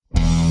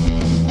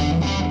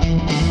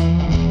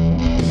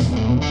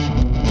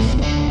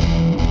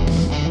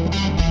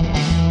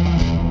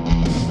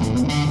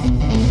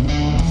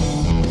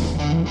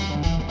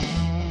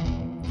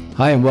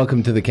Hi, and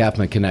welcome to the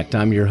Captain Connect.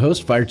 I'm your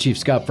host, Fire Chief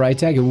Scott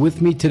Freitag, and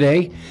with me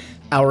today,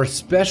 our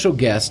special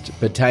guest,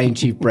 Battalion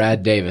Chief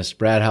Brad Davis.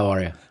 Brad, how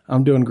are you?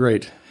 I'm doing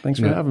great.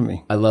 Thanks for having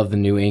me. I love the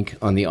new ink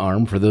on the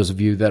arm for those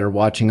of you that are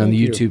watching on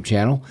the YouTube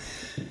channel.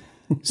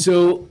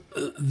 So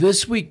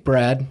this week,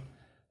 Brad,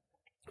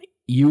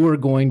 you are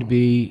going to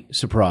be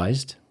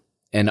surprised,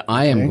 and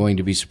I am going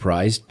to be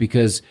surprised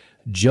because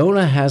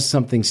Jonah has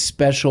something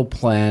special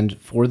planned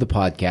for the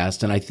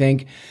podcast. And I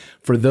think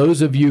for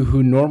those of you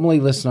who normally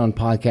listen on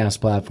podcast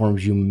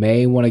platforms, you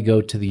may want to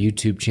go to the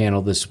YouTube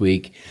channel this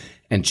week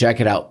and check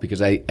it out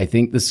because I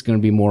think this is going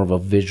to be more of a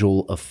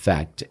visual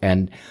effect.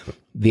 And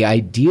the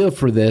idea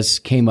for this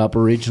came up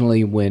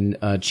originally when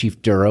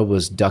Chief Dura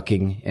was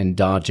ducking and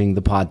dodging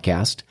the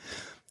podcast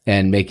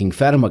and making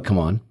Fatima come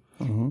on.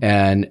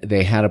 And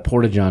they had a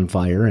Porta-John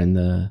fire in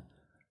the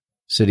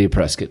city of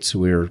Prescott. So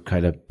we were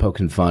kind of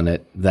poking fun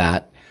at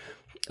that.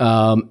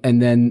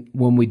 And then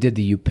when we did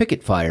the U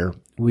Pickett fire,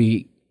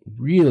 we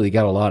really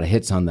got a lot of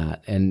hits on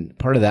that. And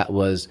part of that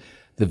was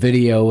the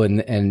video,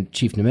 and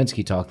Chief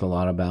Naminsky talked a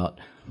lot about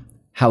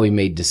how he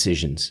made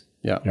decisions.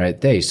 Yeah. Right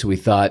there. So we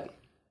thought,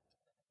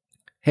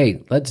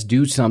 hey, let's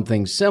do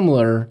something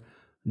similar.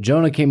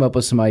 Jonah came up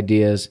with some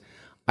ideas.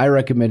 I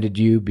recommended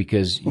you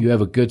because you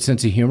have a good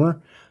sense of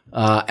humor.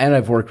 And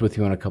I've worked with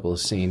you on a couple of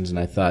scenes, and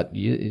I thought,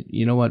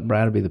 you know what,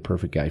 Brad would be the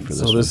perfect guy for this.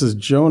 So this is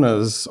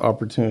Jonah's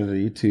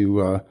opportunity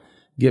to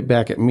get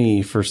back at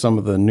me for some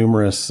of the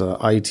numerous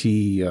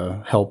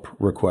IT help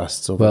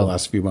requests over the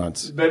last few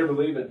months. You better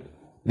believe it.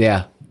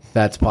 Yeah,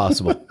 that's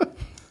possible.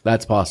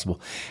 That's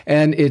possible.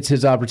 And it's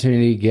his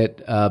opportunity to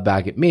get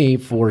back at me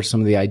for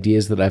some of the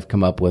ideas that I've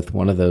come up with.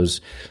 One of those,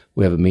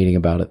 we have a meeting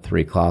about at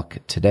 3:00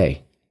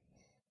 today.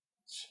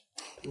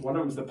 One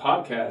of them's the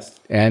podcast.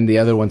 And the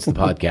other one's the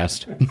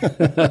podcast.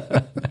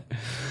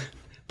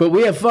 But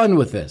we have fun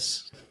with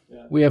this.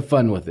 Yeah. We have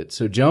fun with it.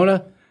 So,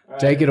 Jonah,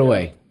 take it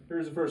away.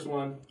 Here's the first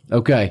one.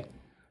 Okay.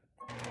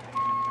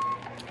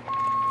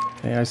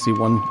 Hey, I see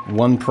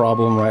one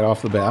problem right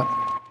off the bat.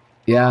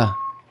 Yeah.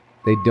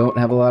 They don't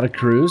have a lot of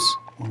crews.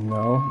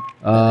 No.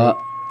 A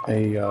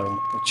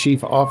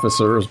chief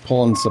officer is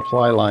pulling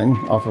supply line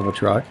off of a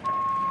truck.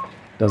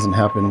 Doesn't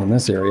happen in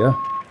this area.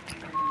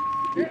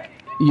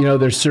 You know,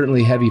 there's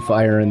certainly heavy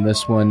fire in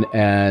this one,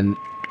 and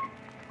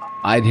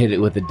I'd hit it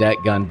with a deck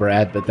gun,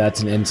 Brad, but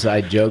that's an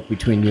inside joke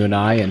between you and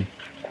I. And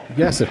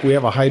yes, if we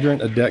have a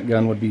hydrant, a deck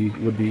gun would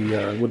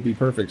be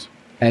perfect.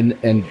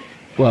 And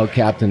well,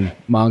 Captain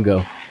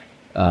Mongo,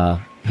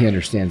 he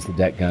understands the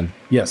deck gun.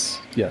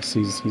 Yes,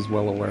 he's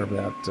well aware of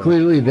that.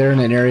 Clearly, they're in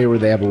an area where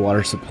they have a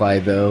water supply,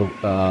 though.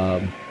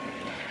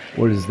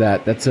 What is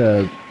that? That's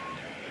a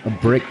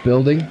brick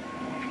building.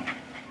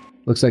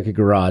 Looks like a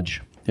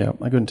garage. Yeah,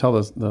 I couldn't tell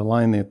the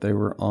line that they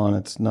were on.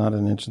 It's not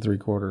 1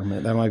 3/4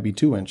 inch. That might be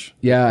 2 inch.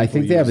 Yeah, I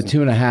think they have a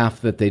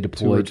 2.5 that they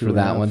deployed for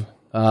that one.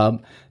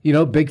 You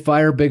know, big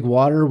fire, big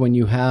water when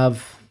you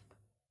have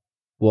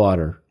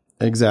water.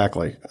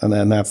 Exactly. And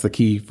then that's the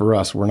key for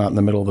us. We're not in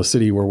the middle of the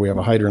city where we have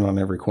a hydrant on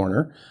every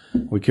corner.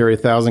 We carry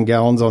 1,000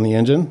 gallons on the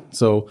engine.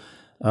 So,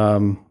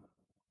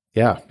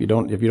 if you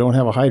don't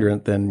have a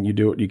hydrant, then you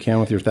do what you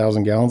can with your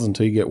 1,000 gallons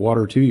until you get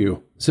water to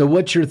you. So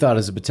what's your thought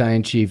as a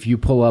battalion chief? You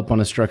pull up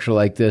on a structure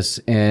like this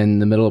in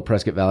the middle of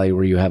Prescott Valley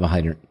where you have a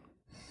hydrant.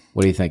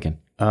 What are you thinking?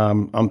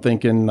 I'm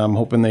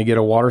hoping they get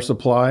a water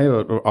supply.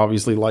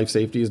 Obviously, life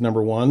safety is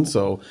number one.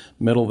 So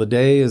middle of the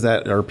day,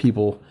 are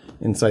people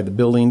inside the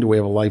building? Do we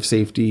have a life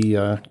safety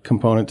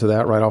component to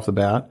that right off the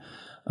bat?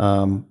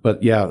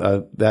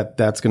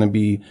 That's going to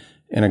be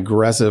an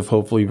aggressive,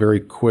 hopefully very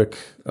quick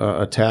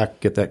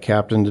attack. Get that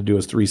captain to do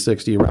his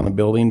 360 around the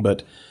building,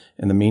 but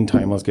in the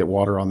meantime, let's get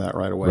water on that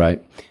right away.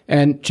 Right.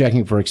 And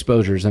checking for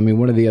exposures. I mean,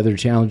 one of the other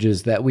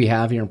challenges that we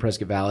have here in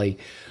Prescott Valley,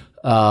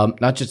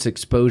 not just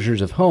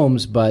exposures of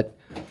homes, but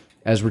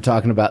as we're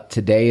talking about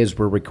today as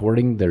we're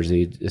recording, there's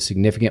a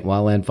significant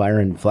wildland fire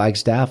in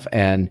Flagstaff,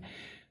 and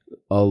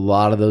a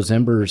lot of those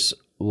embers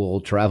will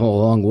travel a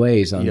long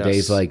ways on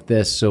days like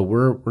this. So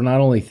we're not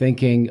only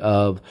thinking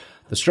of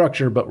the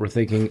structure, but we're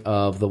thinking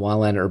of the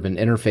wildland urban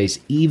interface,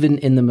 even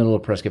in the middle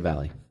of Prescott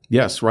Valley.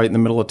 Yes, right in the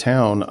middle of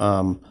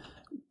town.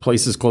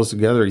 Places close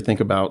together. You think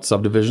about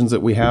subdivisions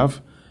that we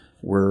have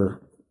where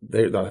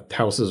the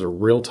houses are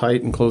real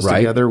tight and close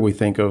together. We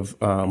think of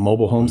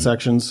mobile home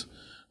sections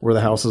where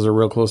the houses are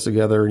real close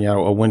together. And,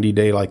 a windy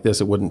day like this,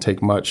 it wouldn't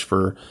take much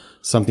for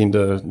something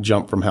to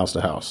jump from house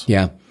to house.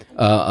 Yeah.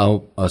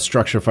 A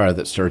structure fire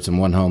that starts in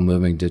one home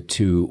moving to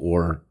 2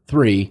 or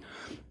 3.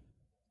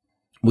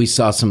 We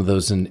saw some of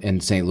those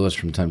in St. Louis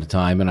from time to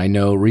time. And I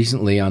know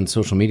recently on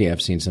social media,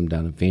 I've seen some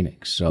down in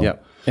Phoenix. So yeah.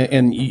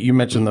 And you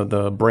mentioned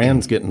the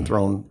brands getting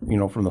thrown,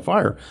 from the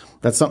fire.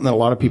 That's something that a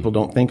lot of people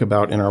don't think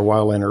about in our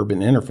wildland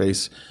urban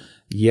interface.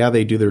 Yeah,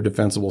 they do their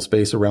defensible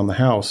space around the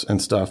house and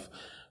stuff.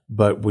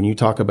 But when you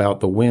talk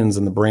about the winds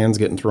and the brands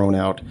getting thrown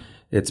out,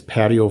 it's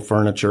patio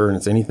furniture and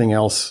it's anything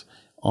else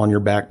on your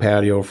back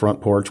patio, front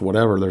porch,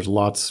 whatever. There's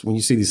lots. When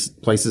you see these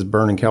places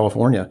burn in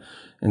California,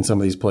 in some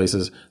of these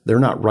places. They're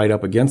not right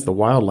up against the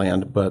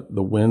wildland, but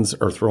the winds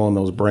are throwing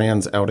those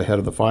brands out ahead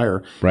of the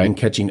fire and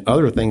catching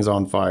other things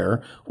on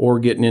fire, or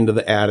getting into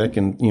the attic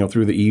and,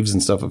 through the eaves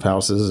and stuff of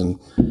houses.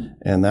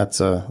 And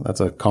that's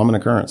a common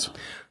occurrence.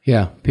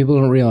 Yeah. People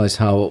don't realize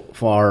how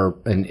far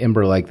an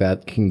ember like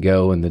that can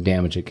go and the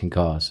damage it can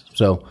cause.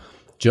 So,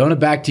 Jonah,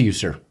 back to you,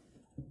 sir.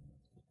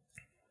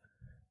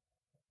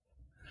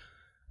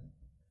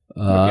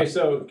 Okay,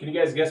 so can you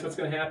guys guess what's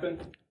going to happen?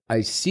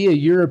 I see a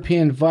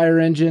European fire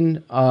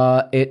engine.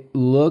 It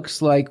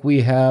looks like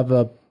we have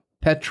a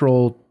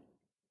petrol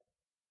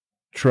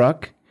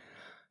truck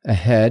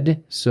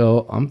ahead.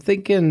 So I'm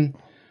thinking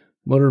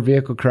motor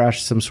vehicle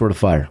crash, some sort of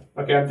fire.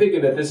 Okay, I'm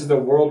thinking that this is the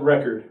world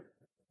record.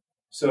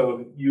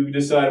 So you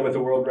decide what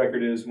the world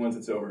record is once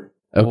it's over.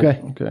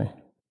 Okay. Okay.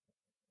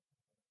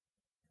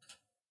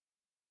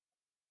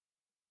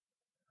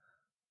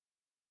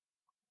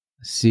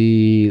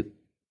 See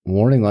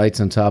warning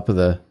lights on top of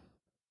the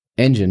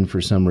engine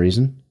for some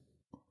reason.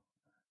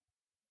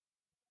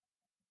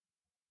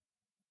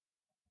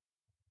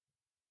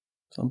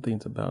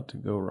 Something's about to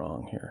go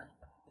wrong here.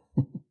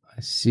 I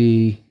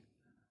see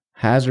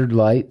hazard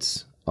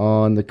lights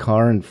on the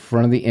car in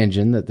front of the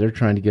engine that they're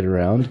trying to get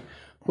around.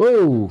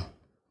 Whoa.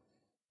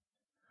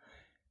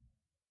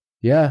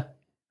 Yeah.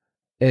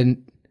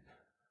 And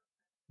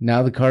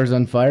now the car's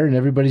on fire and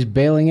everybody's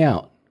bailing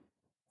out.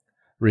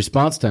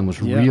 Response time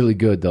was really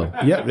good, though.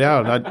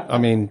 Yeah. I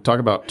mean, talk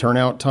about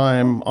turnout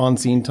time,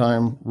 on-scene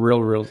time,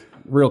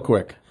 real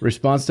quick.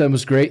 Response time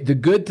was great. The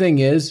good thing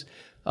is,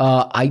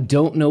 I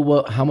don't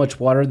know how much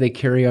water they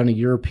carry on a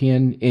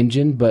European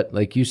engine, but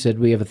like you said,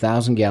 we have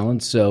 1,000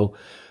 gallons, so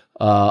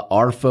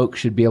our folks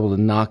should be able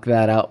to knock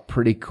that out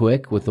pretty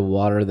quick with the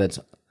water that's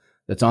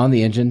on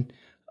the engine.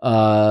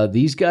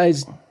 These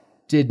guys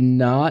did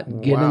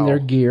not get in their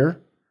gear.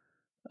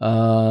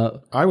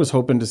 I was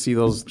hoping to see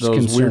those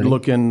weird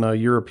looking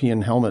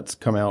European helmets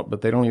come out,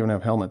 but they don't even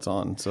have helmets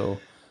on. So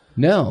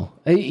no,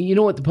 you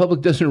know what the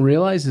public doesn't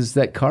realize is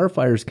that car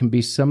fires can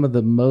be some of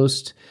the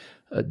most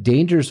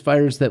dangerous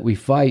fires that we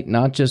fight,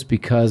 not just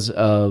because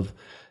of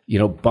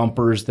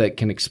bumpers that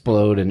can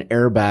explode and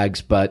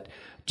airbags, but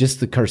just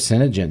the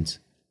carcinogens.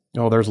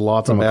 Oh, there's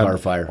lots from of a car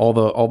fire. All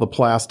the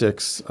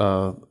plastics,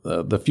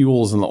 the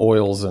fuels and the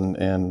oils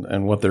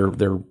and what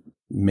they're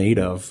made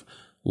of.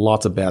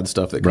 Lots of bad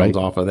stuff that comes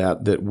off of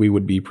that we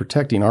would be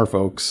protecting our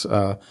folks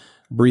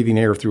breathing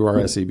air through our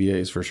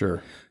SCBAs for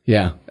sure.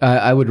 Yeah.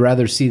 I would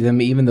rather see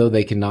them, even though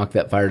they can knock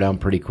that fire down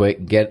pretty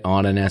quick, get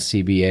on an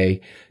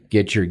SCBA,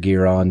 get your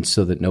gear on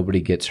so that nobody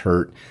gets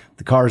hurt.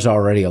 The car's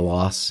already a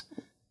loss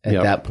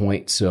at that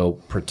point, so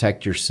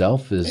protect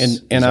yourself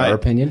is our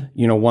opinion.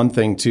 One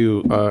thing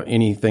too,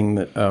 anything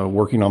that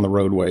working on the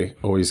roadway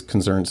always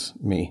concerns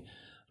me.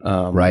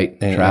 Traffic.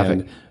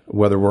 And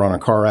whether we're on a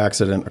car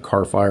accident, a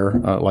car fire,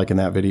 like in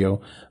that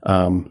video,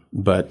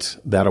 but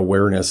that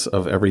awareness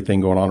of everything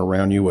going on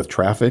around you with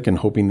traffic and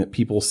hoping that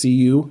people see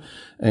you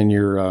and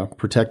you're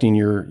protecting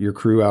your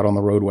crew out on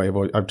the roadway.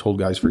 I've told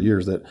guys for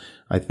years that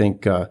I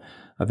think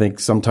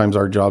sometimes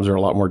our jobs are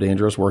a lot more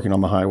dangerous working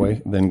on the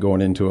highway than going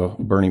into a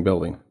burning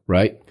building.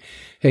 Right.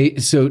 Hey,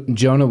 so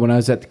Jonah, when I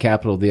was at the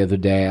Capitol the other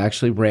day, I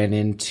actually ran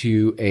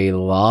into a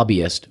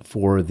lobbyist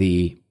for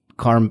the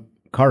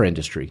car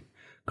industry.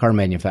 Car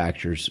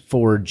manufacturers,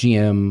 Ford,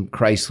 GM,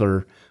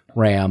 Chrysler,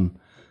 Ram,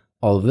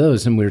 all of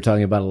those. And we were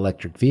talking about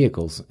electric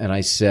vehicles. And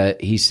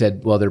he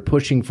said, well, they're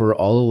pushing for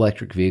all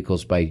electric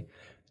vehicles by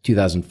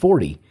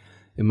 2040.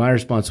 And my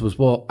response was,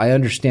 well, I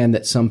understand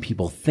that some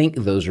people think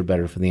those are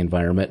better for the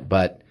environment,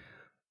 but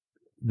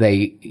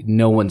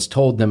no one's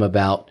told them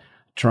about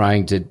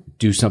trying to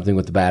do something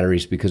with the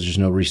batteries because there's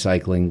no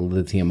recycling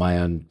lithium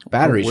ion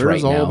batteries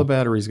right now. Where's all the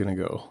batteries going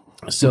to go?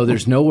 So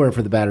there's nowhere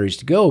for the batteries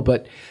to go.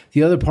 But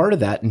the other part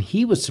of that, and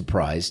he was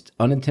surprised,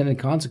 unintended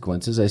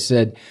consequences. I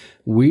said,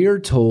 we're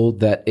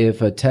told that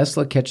if a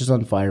Tesla catches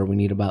on fire, we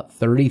need about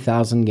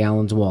 30,000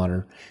 gallons of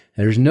water.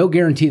 And there's no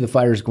guarantee the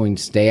fire is going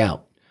to stay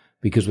out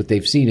because what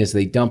they've seen is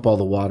they dump all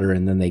the water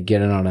and then they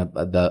get it on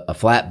a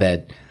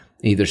flatbed. It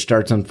either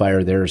starts on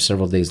fire there or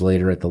several days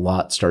later at the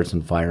lot starts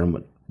on fire.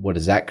 And what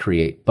does that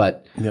create?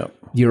 But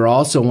you're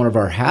also one of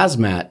our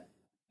hazmat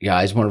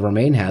guys, one of our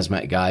main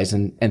hazmat guys.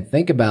 And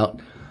think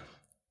about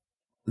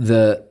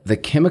the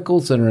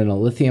chemicals that are in a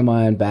lithium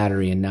ion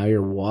battery, and now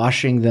you're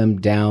washing them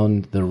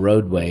down the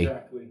roadway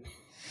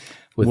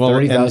with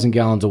 30,000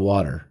 gallons of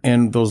water.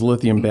 And those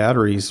lithium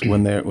batteries,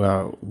 when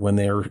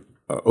they're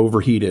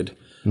overheated,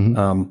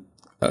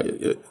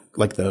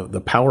 like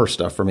the power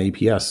stuff from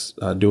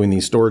APS doing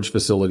these storage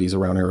facilities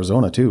around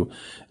Arizona too,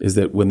 is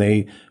that when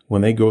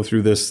they go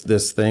through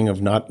this thing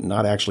of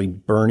not actually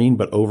burning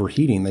but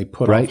overheating, they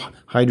put off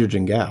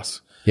hydrogen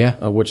gas.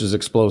 Which is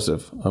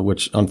explosive,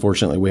 which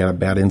unfortunately we had a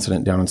bad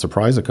incident down in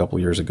Surprise a couple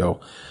years ago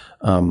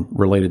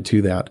related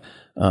to that.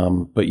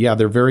 But yeah,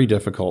 they're very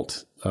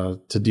difficult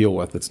to deal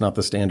with. It's not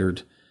the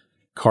standard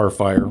car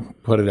fire,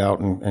 put it out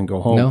and go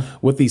home. No.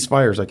 With these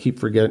fires, I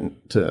forget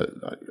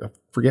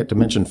to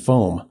mention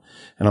foam.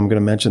 And I'm going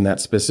to mention that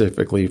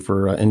specifically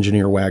for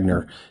Engineer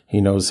Wagner. He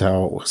knows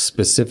how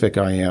specific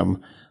I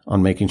am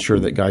on making sure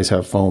that guys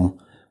have foam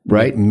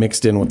Right.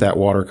 mixed in with that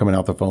water coming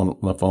out the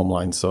foam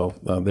line. So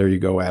there you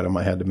go, Adam.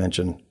 I had to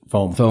mention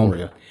foam. For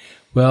you.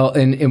 Well,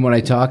 and when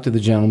I talked to the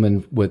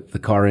gentleman with the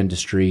car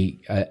industry,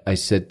 I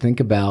said, think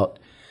about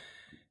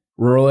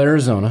rural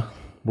Arizona,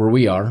 where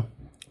we are,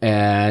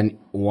 and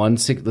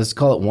let's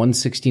call it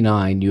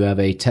 169. You have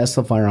a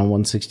Tesla fire on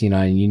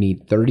 169, and you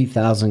need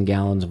 30,000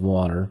 gallons of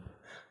water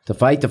to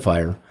fight the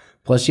fire.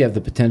 Plus, you have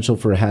the potential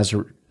for a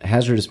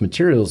hazardous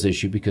materials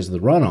issue because of the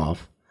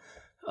runoff.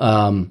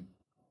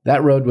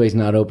 That roadway is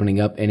not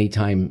opening up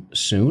anytime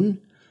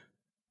soon,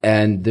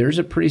 and there's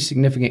a pretty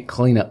significant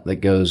cleanup that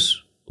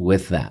goes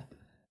with that.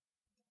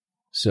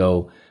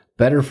 So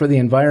better for the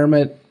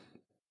environment.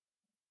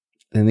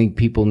 I think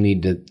people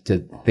need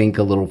to think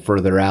a little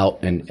further out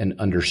and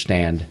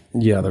understand.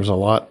 Yeah, there's a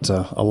lot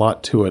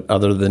to it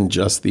other than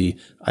just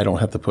I don't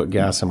have to put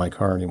gas in my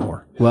car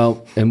anymore.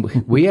 Well, and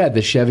we had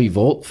the Chevy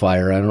Volt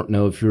fire. I don't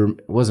know if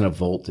it wasn't a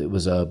Volt, it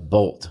was a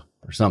Bolt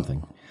or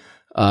something.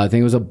 I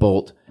think it was a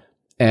Bolt.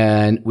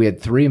 And we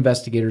had 3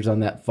 investigators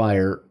on that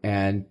fire,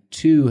 and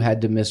 2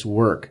 had to miss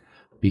work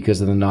because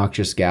of the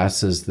noxious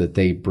gases that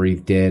they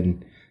breathed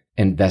in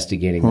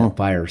investigating that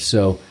fire.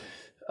 So,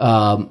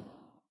 there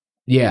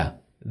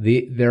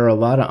are a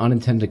lot of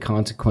unintended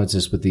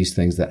consequences with these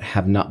things that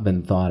have not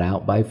been thought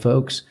out by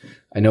folks.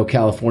 I know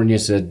California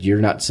said you're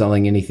not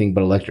selling anything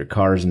but electric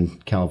cars in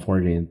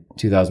California in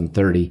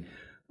 2030.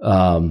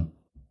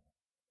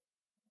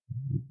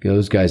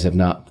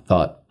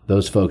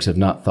 Those folks have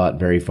not thought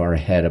very far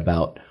ahead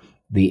about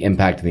the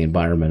impact of the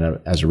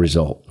environment as a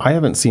result. I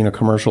haven't seen a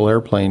commercial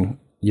airplane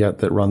yet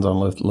that runs on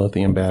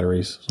lithium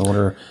batteries. So I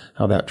wonder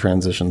how that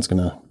transition's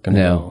going to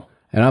go.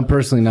 And I'm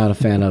personally not a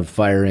fan of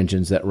fire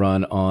engines that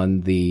run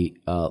on the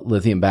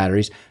lithium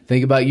batteries.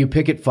 Think about you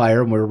picket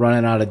fire and we're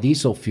running out of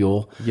diesel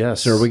fuel.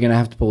 Yes. So are we going to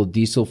have to pull a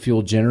diesel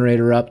fuel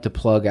generator up to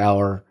plug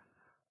our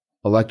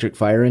electric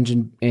fire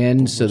engine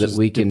in so that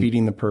we can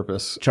defeating the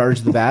purpose,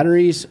 charge the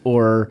batteries?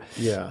 Or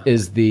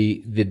is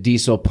the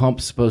diesel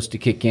pump supposed to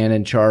kick in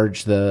and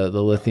charge the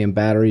lithium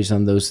batteries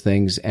on those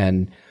things?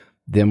 And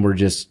then we're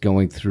just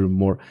going through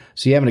more.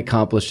 So you haven't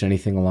accomplished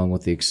anything along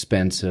with the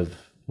expense of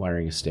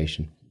wiring a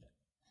station.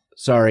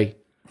 Sorry.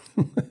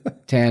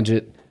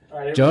 Tangent. All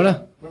right,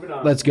 Jonah, moving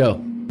on. let's go.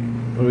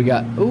 What do we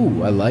got?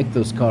 Ooh, I like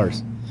those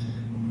cars.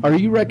 Are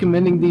you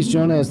recommending these,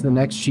 Jonah, as the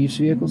next Chiefs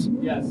vehicles?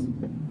 Yes.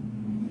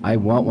 I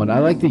want one. I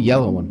like the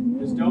yellow one.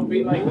 Just don't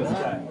be like this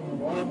guy.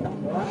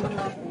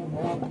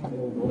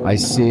 I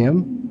see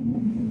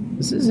him.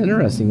 This is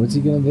interesting. What's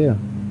he going to do?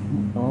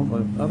 Oh,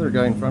 the other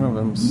guy in front of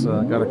him's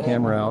got a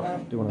camera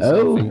out doing a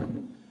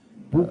selfie.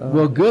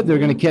 Well, good. They're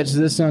going to catch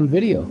this on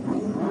video.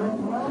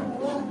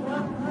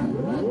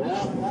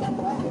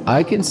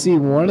 I can see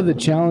one of the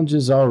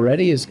challenges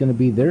already is going to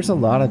be there's a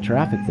lot of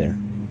traffic there.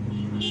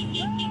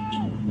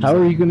 How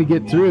are you going to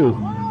get through?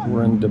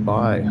 We're in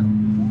Dubai.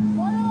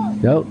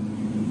 Nope.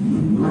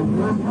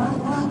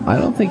 I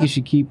don't think you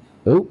should keep...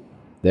 Oh,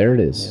 there it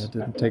is. Yeah, it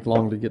didn't take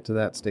long to get to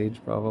that stage,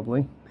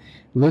 probably.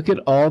 Look at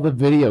all the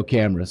video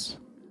cameras.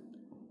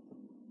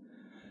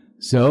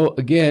 So,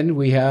 again,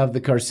 we have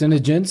the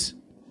carcinogens.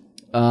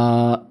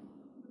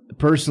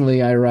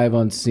 Personally, I arrive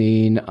on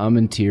scene. I'm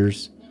in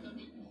tears,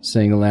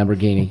 seeing a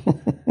Lamborghini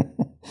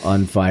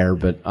on fire,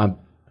 but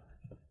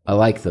I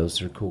like those.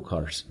 They're cool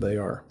cars. They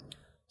are.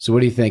 So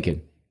what are you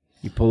thinking?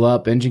 You pull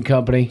up, engine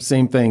company?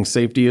 Same thing.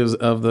 Safety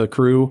of the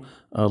crew.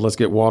 Let's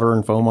get water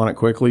and foam on it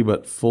quickly,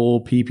 but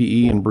full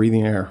PPE and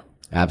breathing air.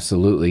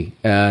 Absolutely.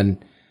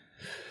 And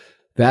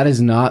that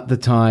is not the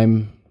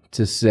time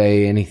to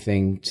say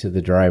anything to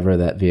the driver of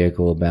that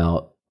vehicle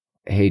about,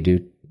 hey,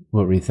 dude,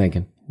 what were you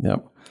thinking?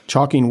 Yep.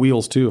 Chalking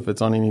wheels, too, if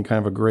it's on any kind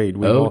of a grade.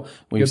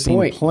 We've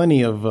seen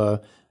plenty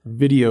of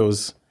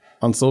videos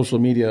on social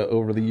media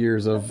over the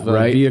years of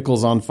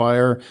vehicles on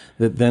fire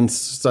that then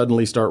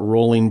suddenly start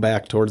rolling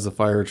back towards the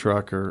fire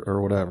truck or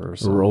whatever.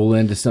 So roll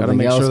into something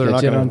else. Gotta make sure they're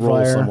not going to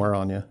roll somewhere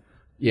on you.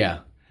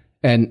 Yeah.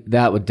 And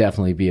that would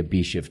definitely be a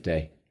B shift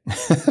day.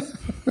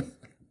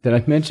 Did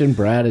I mention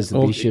Brad is the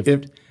B shift?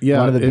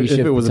 One of the B shift.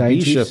 If it was a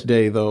B shift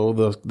day, though,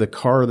 the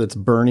car that's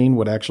burning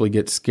would actually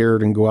get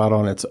scared and go out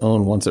on its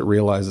own once it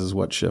realizes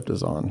what shift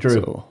is on. True.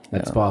 So,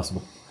 that's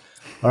possible.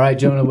 All right,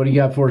 Jonah, what do you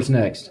got for us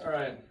next? All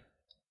right.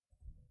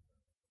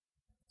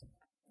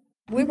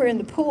 We were in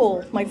the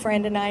pool, my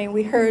friend and I, and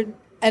we heard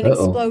an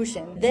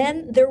explosion.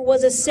 Then there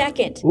was a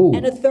second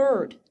and a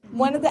third.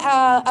 One of the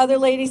other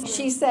ladies,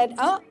 she said,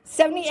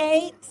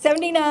 78,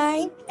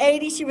 79,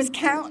 80. She was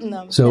counting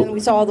them. So and we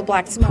saw all the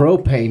black smoke.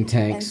 Propane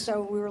tanks. And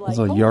so we were like,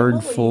 there's a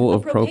yard full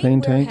of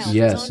propane tanks?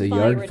 Yes, a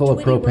yard full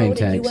of propane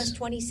tanks. US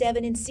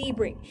 27 in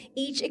Sebring.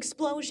 Each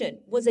explosion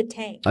was a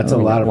tank. That's a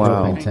lot of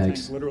propane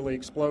tanks. Literally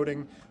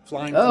exploding,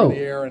 flying through the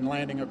air and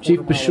landing a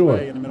quarter mile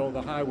away in the middle of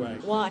the highway.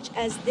 Watch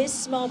as this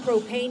small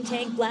propane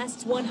tank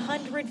blasts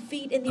 100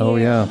 feet in the air. Oh,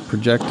 yeah.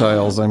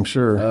 Projectiles, I'm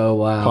sure. Oh,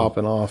 wow.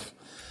 Popping off.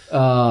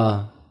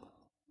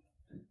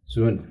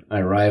 So when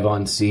I arrive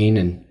on scene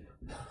and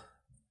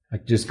I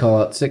just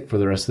call out sick for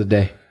the rest of the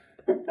day.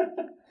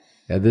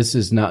 Yeah, this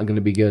is not going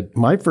to be good.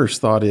 My first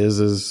thought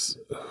is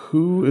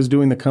who is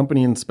doing the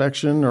company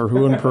inspection or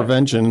who in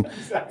prevention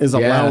is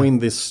allowing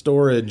the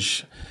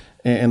storage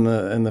and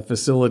the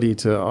facility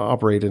to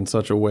operate in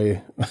such a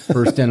way.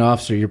 First in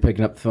officer, you're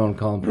picking up the phone,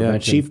 calling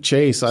prevention. Yeah, Chief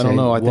Chase, I don't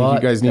know. I think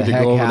you guys need to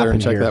go over there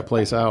and check that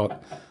place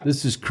out.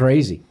 This is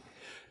crazy.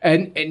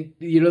 And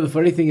the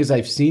funny thing is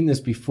I've seen this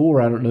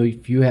before. I don't know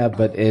if you have,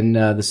 but in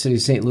the city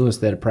of St. Louis,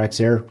 they had a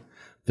Praxair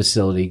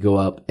facility go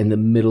up in the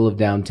middle of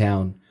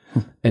downtown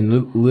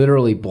and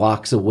literally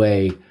blocks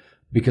away.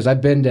 Because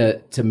I've been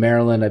to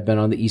Maryland, I've been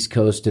on the East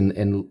Coast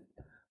and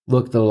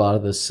looked at a lot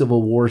of the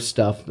Civil War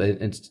stuff.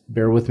 And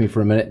bear with me for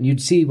a minute. And you'd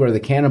see where the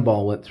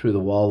cannonball went through the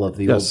wall of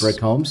the old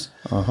brick homes.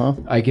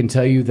 I can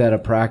tell you that a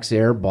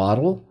Praxair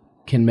bottle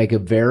can make a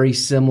very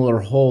similar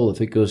hole if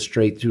it goes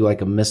straight through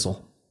like a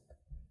missile.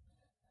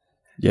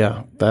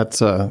 Yeah,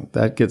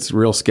 that gets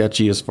real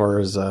sketchy as far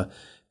as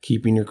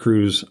keeping your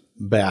crews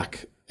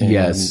back.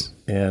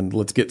 And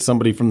let's get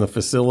somebody from the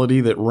facility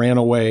that ran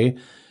away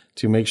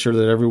to make sure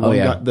that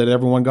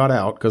everyone got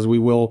out, because we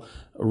will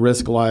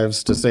risk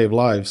lives to save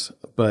lives.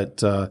 But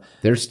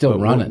they're still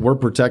running. We're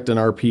protecting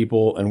our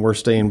people and we're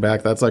staying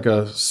back. That's like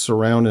a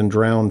surround and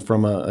drown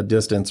from a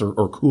distance,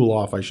 or cool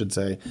off, I should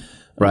say.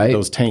 Right.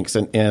 Those tanks,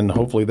 and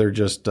hopefully they're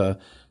just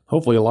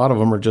hopefully a lot of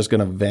them are just going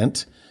to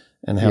vent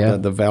and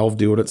have the valve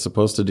do what it's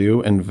supposed to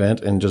do and vent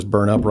and just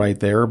burn up right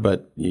there.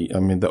 But I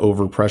mean, the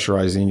over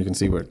pressurizing, you can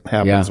see what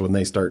happens when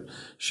they start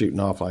shooting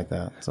off like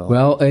that. So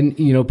well, and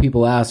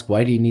people ask,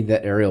 why do you need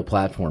that aerial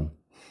platform?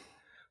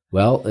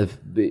 Well,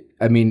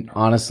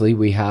 honestly,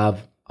 we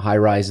have high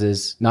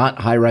rises, not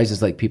high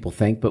rises like people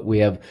think, but we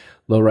have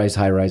low rise,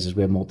 high rises.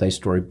 We have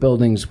multi-story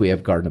buildings. We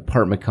have garden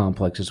apartment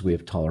complexes. We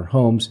have taller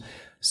homes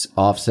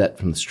offset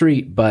from the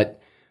street.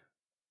 But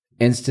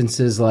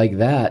instances like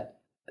that,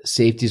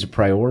 safety is a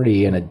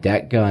priority, and a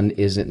deck gun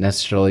isn't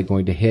necessarily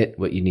going to hit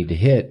what you need to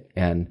hit.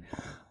 And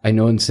I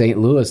know in St.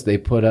 Louis, they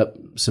put up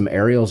some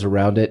aerials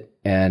around it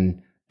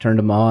and turned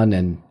them on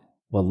and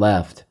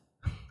left.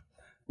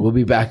 We'll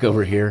be back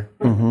over here.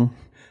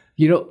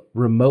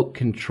 Remote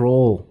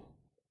control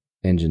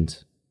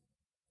engines.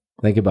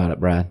 Think about it,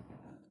 Brad.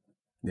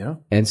 Yeah.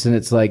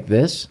 Incidents like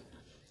this,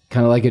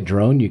 kind of like a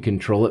drone, you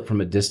control it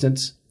from a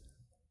distance.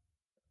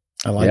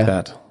 I like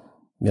that.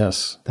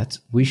 Yes.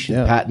 We should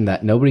patent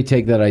that. Nobody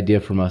take that idea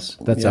from us.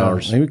 That's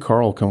ours. Maybe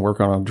Carl can work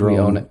on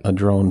a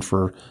drone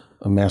for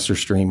a master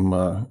stream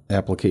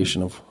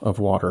application of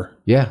water.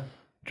 Yeah.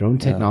 Drone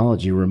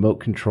technology,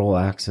 remote control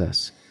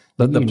access.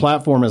 The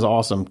platform is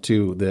awesome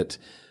too, that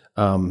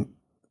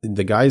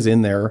the guys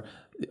in there,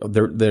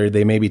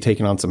 they may be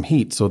taking on some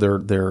heat, so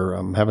they're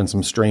having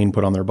some strain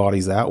put on their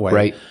bodies that way.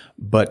 Right.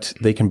 But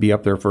they can be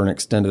up there for an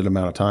extended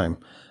amount of time.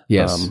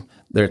 Yes.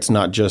 It's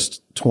not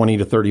just 20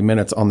 to 30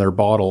 minutes on their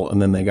bottle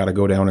and then they got to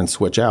go down and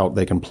switch out.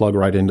 They can plug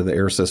right into the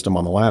air system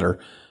on the ladder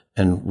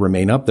and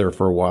remain up there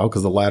for a while,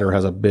 because the ladder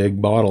has a big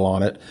bottle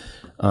on it.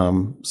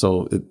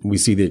 We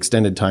see the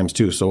extended times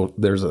too. So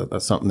there's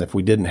something, if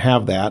we didn't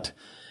have that,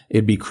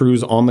 it'd be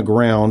crews on the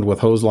ground with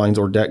hose lines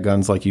or deck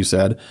guns, like you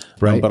said,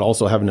 right? But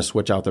also having to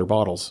switch out their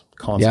bottles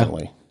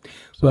constantly. Yeah.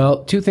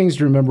 Well, two things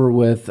to remember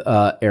with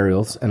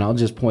aerials, and I'll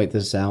just point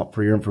this out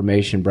for your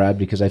information, Brad,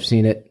 because I've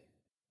seen it.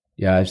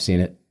 Yeah, I've seen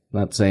it.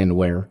 Not saying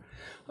where.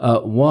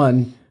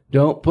 One,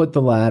 don't put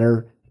the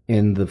ladder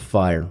in the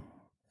fire.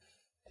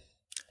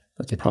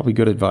 That's probably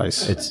good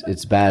advice.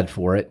 It's bad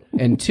for it.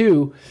 And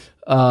two,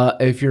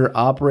 if you're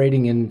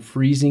operating in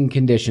freezing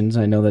conditions,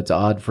 I know that's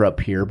odd for up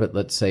here, but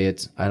let's say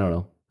it's,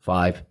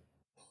 5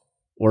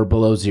 or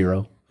below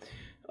 0.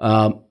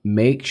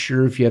 Make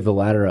sure if you have the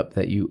ladder up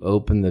that you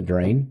open the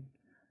drain,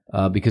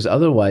 because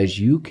otherwise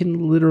you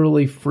can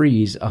literally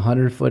freeze a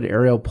 100-foot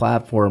aerial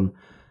platform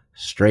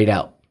straight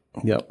out.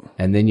 Yep.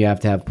 And then you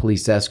have to have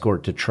police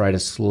escort to try to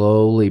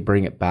slowly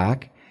bring it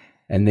back.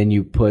 And then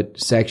you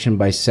put section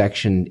by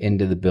section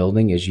into the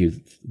building as you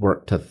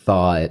work to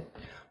thaw it,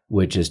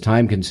 which is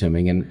time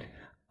consuming. And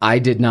I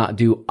did not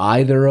do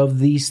either of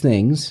these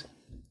things.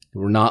 They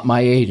were not my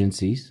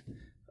agencies.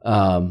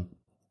 I'm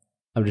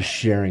just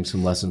sharing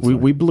some lessons.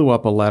 We blew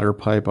up a ladder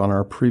pipe on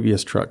our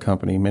previous truck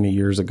company many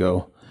years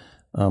ago.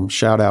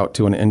 Shout out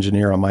to an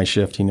engineer on my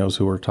shift. He knows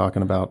who we're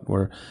talking about,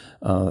 where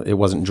it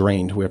wasn't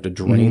drained. We have to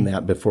drain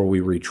that before we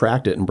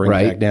retract it and bring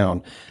it back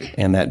down.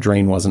 And that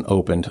drain wasn't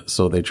opened.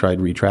 So they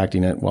tried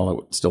retracting it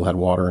while it still had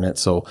water in it.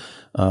 So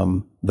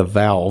the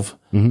valve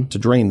to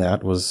drain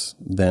that was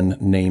then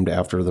named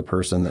after the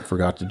person that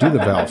forgot to do the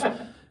valve.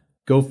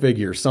 Go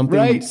figure.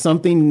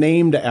 Something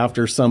named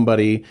after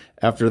somebody,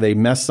 after they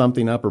mess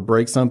something up or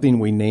break something,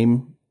 we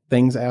name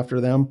things after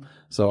them.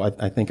 So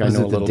I think I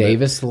know a little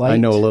bit. I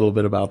know a little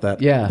bit about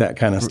that. Yeah, that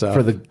kind of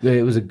stuff.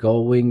 It was a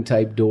gull wing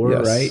type door,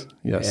 right?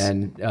 Yes.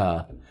 And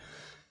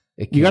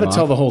you got to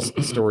tell the whole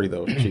story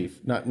though,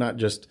 Chief. Not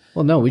just.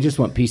 Well, no, we just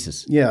want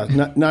pieces. Yeah,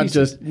 not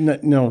pieces.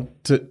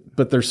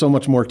 But there's so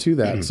much more to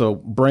that. So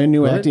brand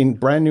new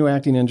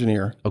acting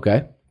engineer.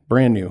 Okay.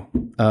 Brand new.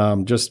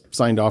 Just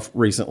signed off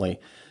recently.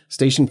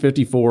 Station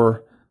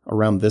 54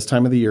 around this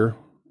time of the year,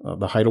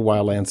 the height of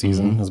wildland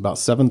season, is about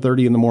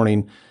 7:30 in the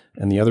morning.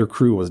 And the other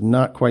crew was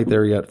not quite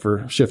there yet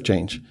for shift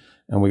change.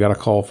 and we got a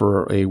call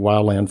for a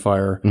wildland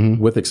fire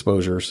with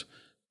exposures.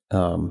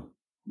 A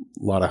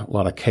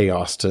lot of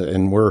chaos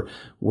and we're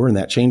in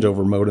that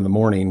changeover mode in the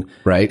morning.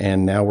 Right.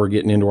 And now we're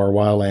getting into our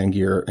wildland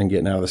gear and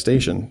getting out of the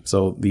station.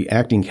 So the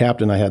acting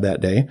captain I had that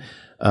day,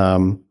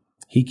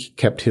 he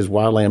kept his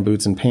wildland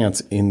boots and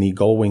pants in the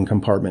gull wing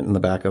compartment in the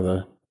back of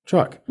the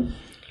truck.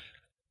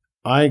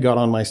 I got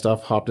on my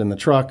stuff, hopped in the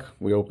truck.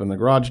 We opened the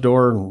garage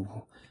door, and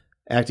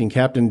acting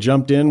captain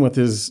jumped in with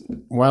his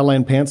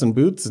wildland pants and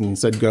boots and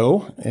said,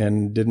 go,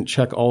 and didn't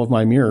check all of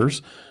my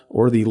mirrors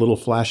or the little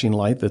flashing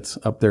light that's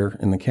up there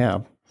in the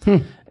cab.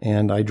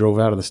 And I drove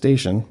out of the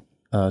station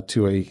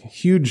to a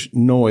huge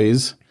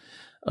noise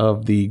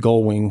of the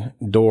gull wing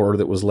door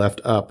that was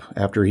left up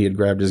after he had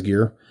grabbed his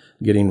gear,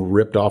 getting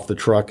ripped off the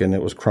truck, and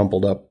it was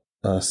crumpled up,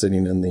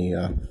 sitting on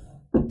the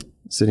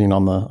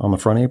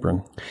front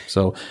apron.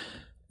 So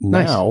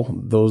now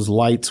those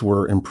lights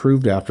were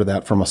improved after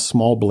that from a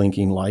small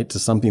blinking light to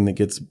something that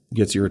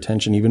gets your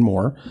attention even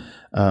more.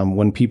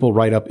 When people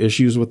write up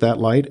issues with that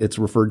light, it's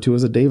referred to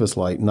as a Davis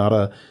light, not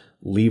a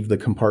leave the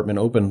compartment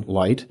open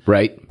light.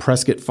 Right.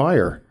 Prescott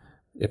Fire,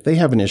 if they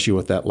have an issue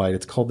with that light,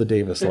 it's called the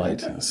Davis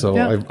light. So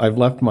yeah. I've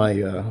left my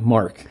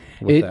mark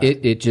with that.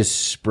 It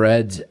just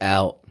spreads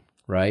out,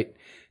 right?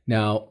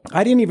 Now,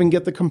 I didn't even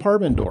get the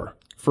compartment door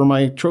for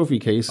my trophy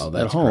case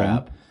at home.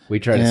 Crap. We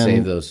try to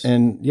save those.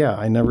 And yeah,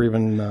 I never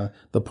even,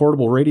 the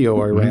portable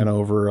radio I ran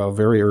over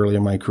very early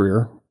in my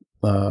career.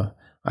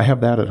 I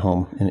have that at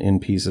home in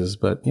pieces,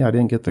 but yeah, I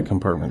didn't get the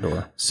compartment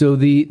door. So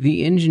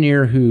the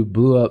engineer who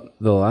blew up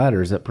the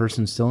ladder, is that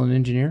person still an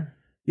engineer?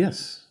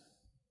 Yes.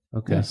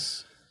 Okay.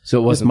 Yes.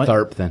 So it wasn't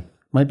Tharp then?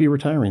 Might be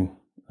retiring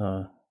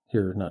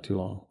here not too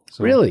long.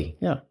 So, really?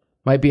 Yeah.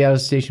 Might be out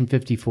of Station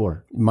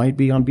 54. Might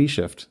be on B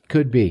shift.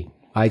 Could be.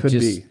 That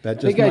just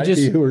might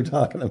be who we're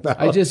talking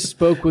about. I just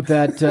spoke with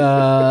that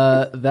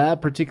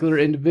that particular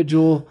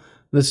individual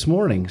this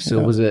morning.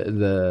 So was it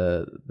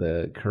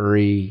the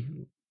Curry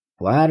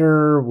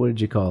ladder? What did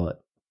you call it?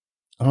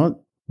 It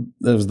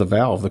was the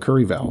valve, the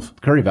Curry valve.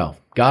 Curry valve.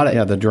 Got it.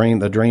 Yeah, the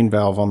drain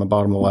valve on the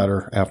bottom of the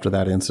ladder after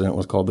that incident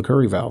was called the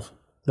Curry valve.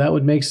 That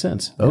would make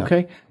sense. Yeah.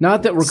 Okay.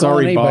 Not that we're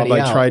calling anybody Bob,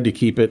 out. I tried to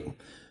keep it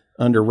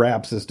under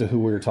wraps as to who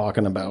we were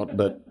talking about,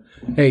 but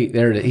hey,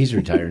 there it is. He's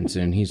retiring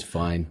soon. He's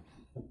fine.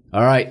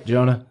 All right,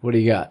 Jonah, what do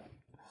you got?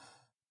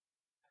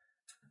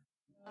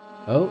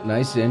 Oh,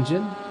 nice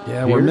engine.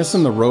 Yeah, we're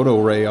missing the roto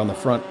ray on the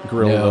front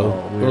grill,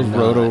 though. Those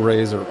roto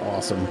rays are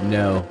awesome.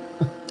 No.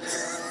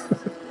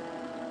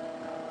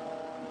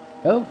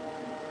 Oh.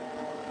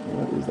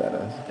 What is that?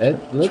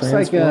 It looks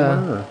like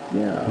a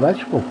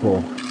electrical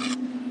pole.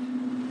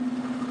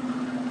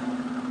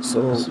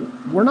 So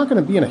we're not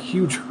going to be in a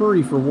huge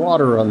hurry for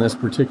water on this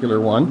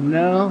particular one.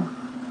 No.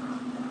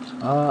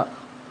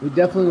 We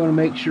definitely want to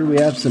make sure we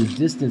have some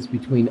distance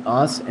between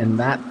us and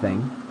that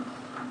thing.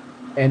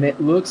 And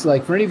it looks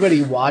like, for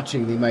anybody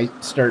watching, they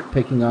might start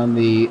picking on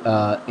the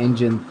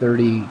engine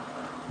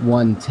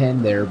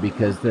 3110 there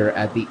because they're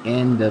at the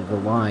end of the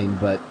line.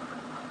 But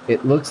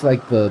it looks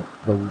like the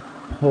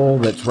pole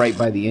that's right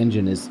by the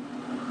engine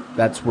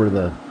that's where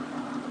the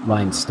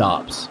line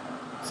stops.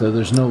 So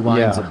there's no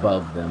lines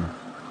above them.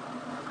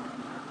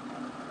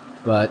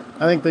 But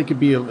I think they could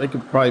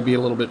probably be a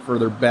little bit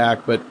further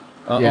back, but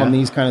on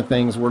these kind of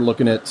things, we're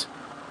looking at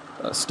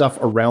stuff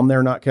around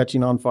there not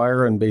catching on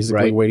fire and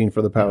basically waiting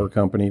for the power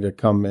company to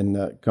come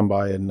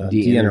by and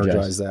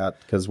de-energize that,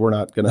 because we're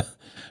not going to,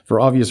 for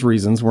obvious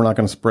reasons, we're not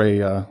going to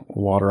spray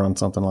water on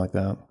something like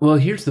that. Well,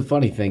 here's the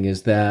funny thing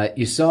is that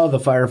you saw the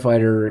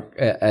firefighter,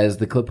 as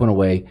the clip went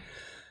away,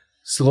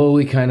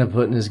 slowly kind of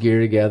putting his gear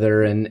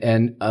together,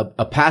 and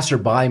a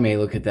passerby may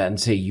look at that and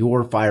say,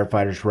 your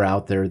firefighters were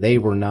out there. They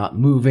were not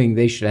moving.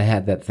 They should have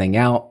had that thing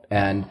out.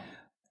 And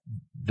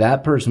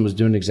that person was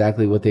doing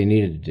exactly what they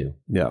needed to do.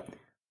 Yeah.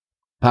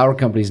 Power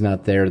company's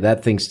not there.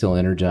 That thing's still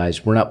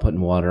energized. We're not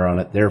putting water on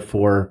it.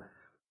 Therefore,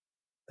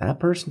 that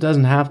person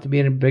doesn't have to be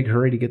in a big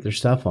hurry to get their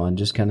stuff on.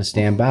 Just kind of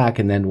stand back.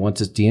 And then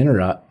once it's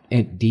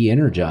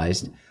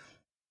de-energized,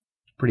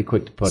 pretty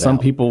quick to put out. Some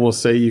people will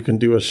say you can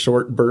do a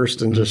short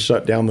burst and just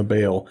shut down the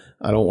bail.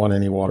 I don't want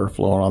any water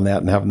flowing on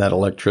that and having that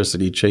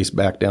electricity chase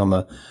back down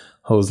the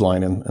hose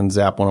line and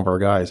zap one of our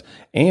guys.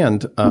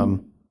 And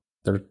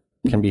there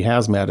can be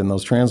hazmat in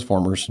those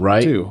transformers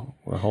too.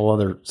 A whole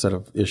other set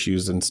of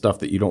issues and stuff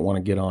that you don't want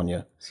to get on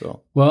you.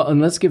 So well, and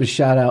let's give a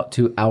shout out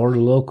to our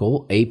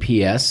local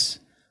APS,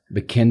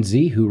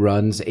 Mackenzie, who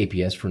runs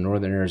APS for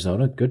Northern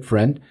Arizona. Good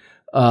friend.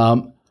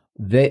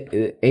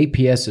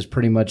 APS is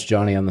pretty much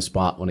Johnny on the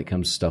spot when it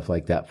comes to stuff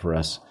like that for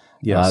us.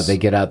 Yes. They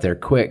get out there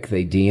quick.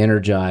 They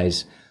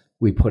de-energize.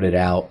 We put it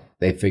out.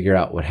 They figure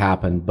out what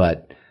happened.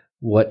 But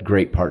what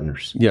great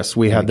partners. Yes,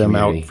 we had them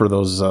out for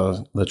those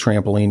the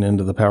trampoline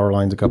into the power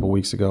lines a couple of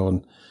weeks ago,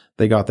 and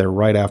they got there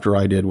right after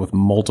I did with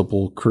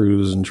multiple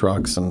crews and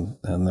trucks, and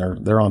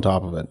they're on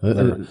top of it.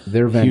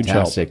 They're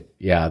fantastic.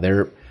 Yeah,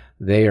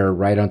 they are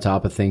right on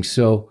top of things.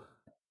 So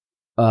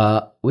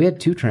we had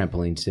 2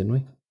 trampolines, didn't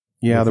we?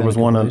 Yeah, there was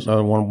one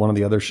on one of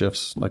the other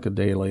shifts, like a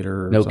day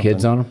later. No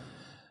kids on them?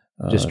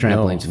 Just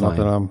trampolines not flying.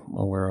 that I'm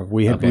aware of.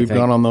 We've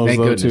gone on those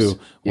though too.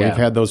 Yeah. We've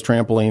had those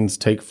trampolines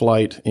take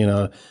flight in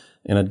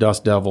a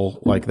dust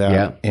devil like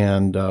that,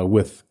 and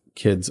with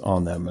kids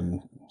on them,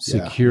 and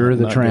secure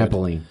the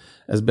trampoline good.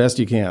 As best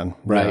you can.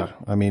 Right. Yeah.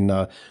 I mean,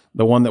 the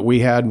one that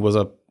we had was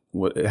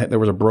there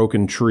was a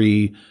broken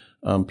tree,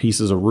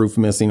 pieces of roof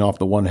missing off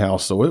the one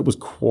house, so it was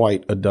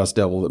quite a dust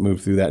devil that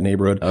moved through that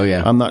neighborhood. Oh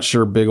yeah. I'm not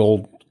sure big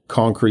old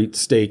concrete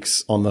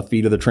stakes on the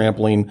feet of the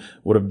trampoline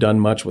would have done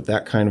much with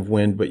that kind of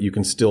wind, but you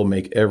can still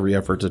make every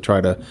effort to try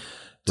to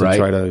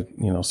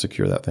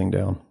secure that thing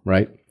down.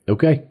 Right.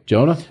 Okay,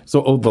 Jonah.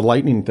 So, the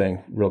lightning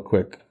thing, real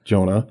quick,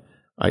 Jonah.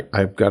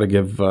 I've got to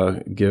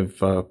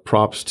give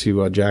props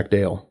to Jack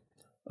Dale,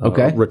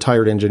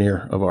 retired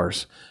engineer of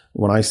ours.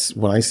 When I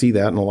see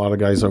that, and a lot of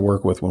guys I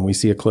work with, when we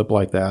see a clip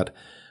like that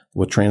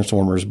with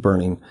transformers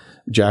burning,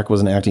 Jack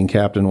was an acting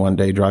captain one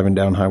day driving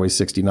down Highway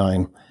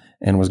 69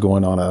 and was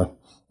going on a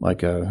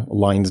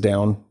lines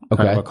down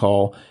kind of a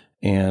call,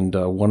 and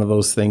one of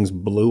those things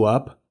blew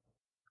up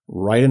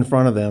right in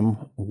front of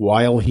them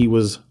while he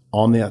was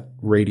on that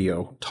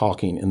radio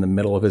talking in the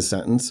middle of his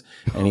sentence,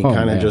 and he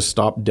kind of just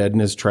stopped dead in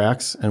his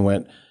tracks and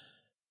went,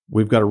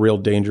 "We've got a real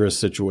dangerous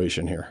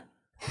situation here."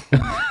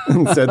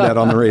 And said that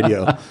on the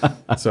radio.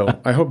 So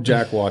I hope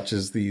Jack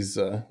watches these.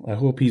 I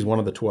hope he's one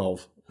of the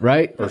 12.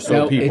 Right. Or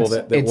so people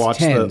that watch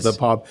the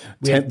pod.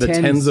 The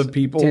tens of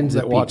people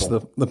that watch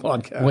the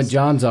podcast. When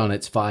John's on,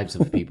 it's fives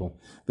of people.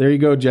 There you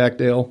go, Jack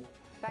Dale.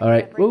 All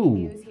right.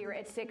 Ooh. Here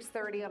at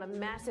 6:30 on a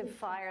massive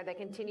fire that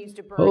continues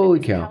to burn Holy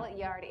in cow. a pallet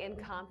yard in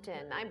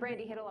Compton. I'm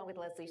Brandy Hitt along with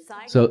Leslie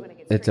Sykes. So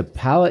it's a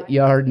pallet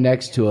yard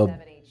next to a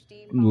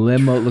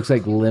limo. Looks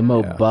like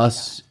limo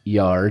bus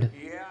yard.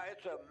 Yeah,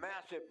 it's a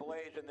massive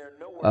blaze, and there's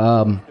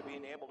nowhere to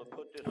being able to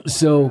put this.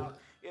 So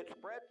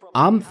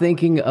I'm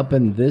thinking up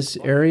in this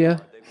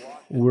area,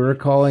 we're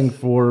calling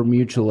for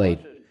mutual aid.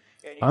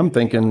 I'm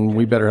thinking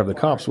we better have the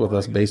cops with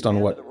us based on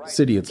what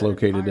city it's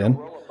located in.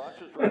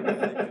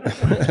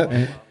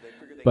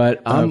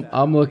 But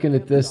I'm looking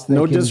at this thinking,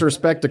 no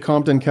disrespect to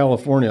Compton,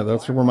 California.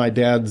 That's where my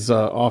dad's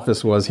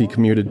office was. He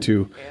commuted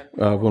to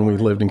when we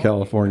lived in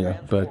California.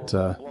 But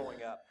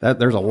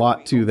there's a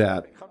lot to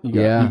that. You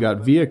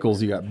got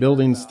vehicles, you got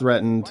buildings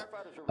threatened.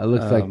 It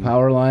looks like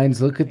power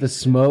lines. Look at the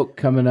smoke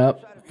coming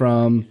up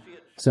from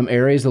some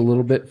areas a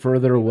little bit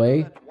further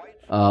away,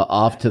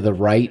 off to the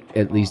right,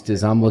 at least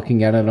as I'm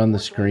looking at it on the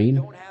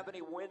screen.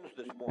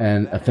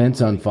 And a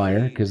fence on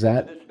fire, because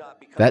that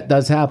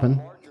does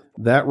happen.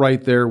 That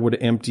right there would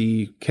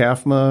empty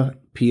CAFMA,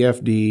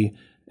 PFD,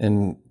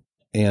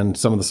 and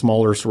some of the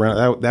smaller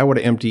surround. That would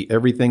empty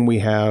everything we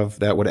have.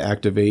 That would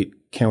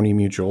activate county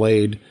mutual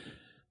aid.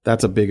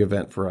 That's a big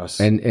event for us.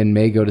 And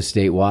may go to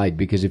statewide,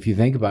 because if you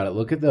think about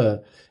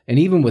it, and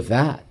even with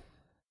that,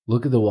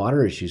 look at the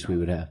water issues we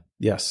would have.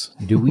 Yes.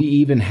 Do we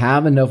even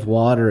have enough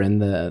water in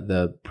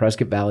the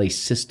Prescott Valley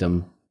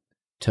system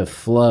to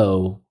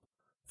flow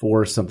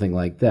for something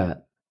like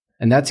that?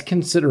 And that's a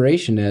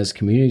consideration as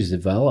communities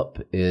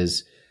develop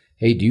is,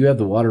 hey, do you have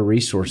the water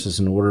resources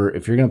in order,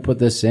 if you're going to put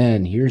this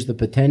in, here's the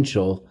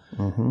potential.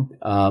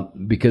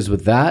 Mm-hmm. Because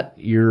with that,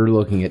 you're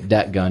looking at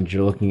deck guns,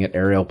 you're looking at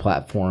aerial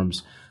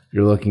platforms,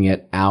 you're looking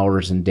at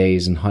hours and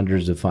days and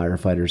hundreds of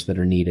firefighters that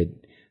are needed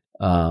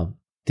to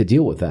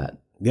deal with that.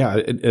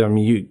 Yeah, I mean,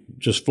 you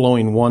just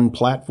flowing one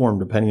platform,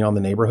 depending on the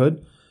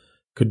neighborhood,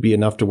 could be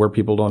enough to where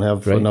people don't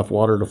have enough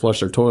water to flush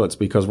their toilets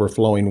because we're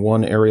flowing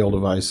one aerial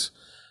device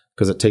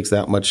because it takes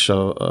that much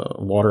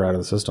water out of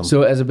the system.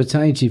 So as a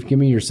battalion chief, give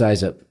me your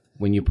size up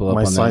when you pull up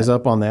on that. My size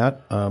up on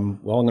that? Well, I'm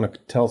going to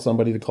tell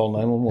somebody to call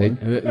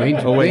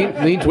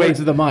 911. Lean towards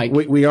the mic.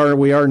 We are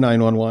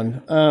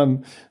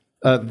 911.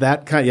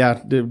 That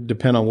kind,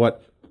 depend on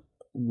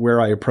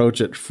where I approach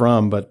it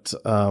from, but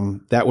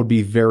that would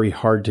be very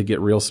hard to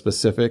get real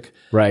specific.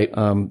 Right.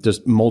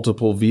 Just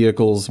multiple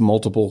vehicles,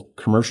 multiple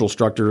commercial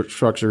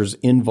structures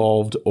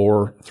involved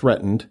or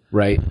threatened.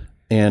 Right.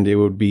 And it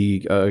would be,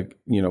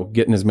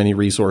 getting as many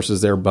resources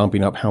there,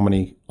 bumping up how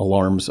many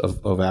alarms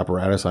of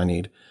apparatus I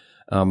need.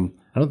 I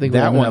don't think we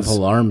have enough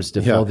alarms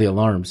to fill the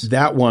alarms.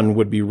 That one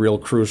would be real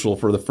crucial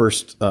for the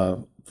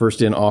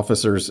first in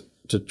officers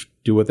to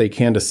do what they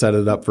can to set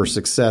it up for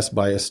success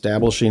by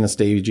establishing a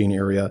staging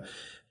area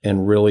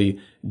and really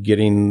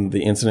getting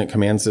the incident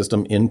command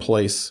system in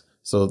place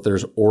so that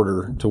there's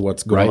order to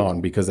what's going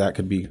on, because that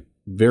could be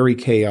very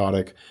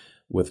chaotic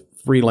with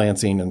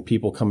freelancing and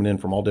people coming in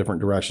from all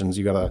different directions.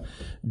 You got to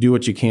do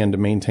what you can to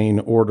maintain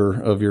order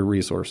of your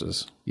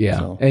resources. Yeah.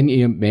 So. And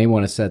you may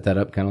want to set that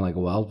up kind of like a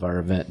wildfire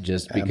event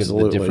just because of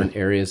the different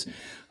areas.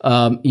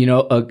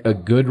 A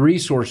good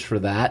resource for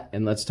that,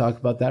 and let's talk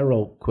about that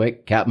real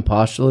quick. Captain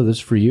Postula, this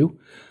is for you.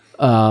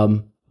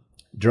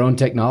 Drone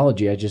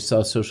technology. I just saw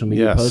a social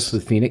media post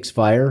with Phoenix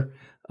Fire.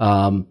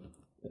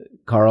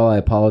 Carl, I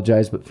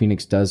apologize, but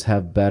Phoenix does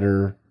have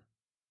better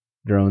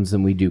drones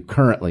than we do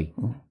currently.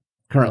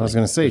 I was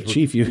going to say,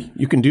 Chief,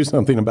 you can do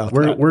something about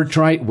that. We're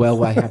trying.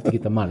 Well, I have to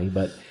get the money,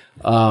 but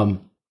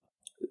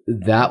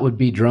that would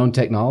be drone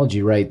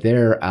technology right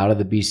there out of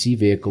the BC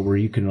vehicle where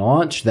you can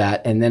launch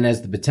that. And then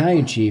as the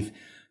battalion chief,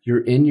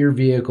 you're in your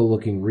vehicle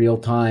looking real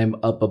time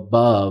up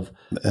above,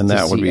 and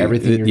that would be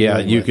everything.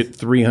 You get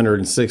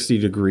 360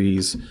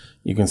 degrees.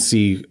 You can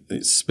see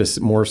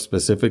more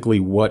specifically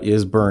what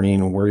is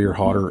burning, where your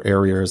hotter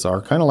areas are.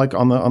 Kind of like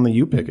on the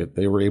U-Picket,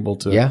 they were able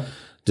to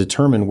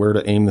determine where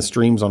to aim the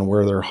streams on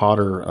where their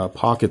hotter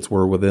pockets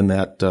were within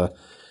that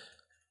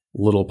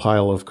little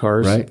pile of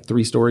cars,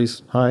 3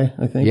 stories high,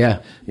 I think.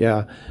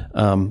 Yeah.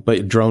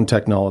 But drone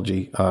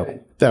technology,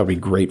 that would be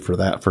great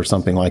for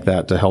something like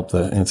that to help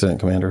the incident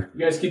commander.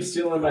 You guys keep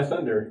stealing my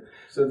thunder.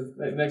 So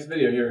the next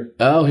video here.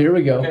 Oh, here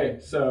we go. Okay,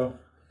 so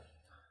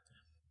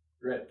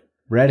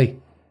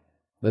ready.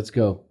 Let's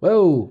go.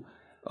 Whoa.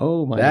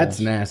 Oh my That's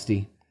gosh.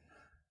 nasty.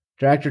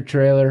 Tractor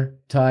trailer,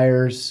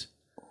 tires.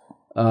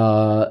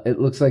 It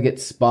looks like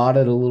it's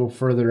spotted a little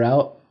further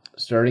out,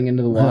 starting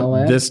into the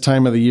wildland. This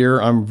time of the year,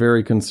 I'm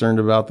very concerned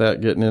about that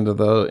getting into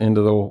the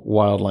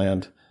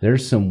wildland.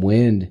 There's some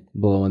wind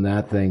blowing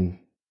that thing.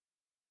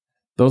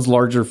 Those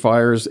larger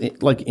fires,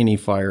 like any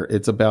fire,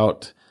 it's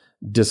about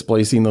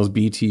displacing those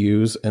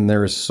BTUs, and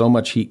there is so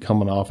much heat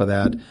coming off of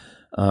that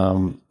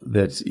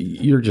that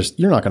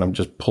you're not going to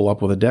just pull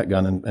up with a deck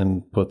gun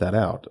and put that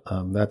out.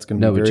 That's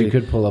going to be very you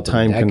could pull up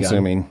time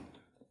consuming.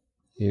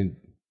 You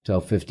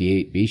tell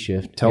 58 B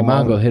shift. Tell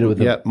Mongo hit it with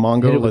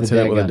Mongo. Let's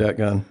hit it with a deck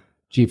gun.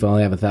 Chief, I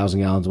only have 1,000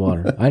 gallons of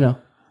water. I know.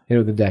 Hit it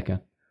with a deck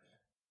gun.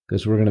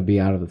 Because we're going to be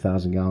out of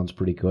 1,000 gallons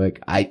pretty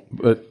quick.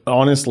 But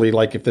honestly,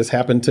 like if this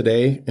happened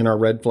today in our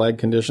red flag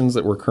conditions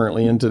that we're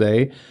currently in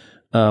today,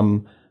 I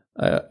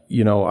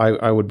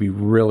would be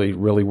really,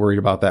 really worried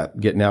about that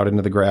getting out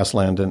into the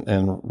grassland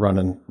and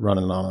running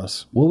on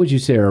us. What would you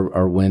say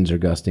our winds are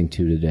gusting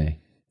to today?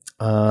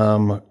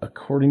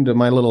 According to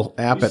my little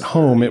app at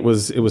home, it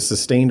was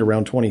sustained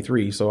around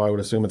 23, so I would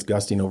assume it's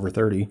gusting over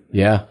 30.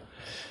 Yeah.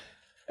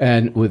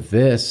 And with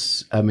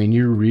this, I mean,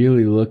 you're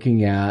really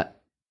looking at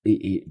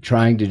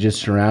trying to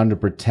just surround and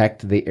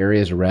protect the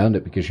areas around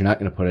it because you're not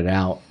going to put it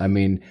out. I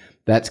mean,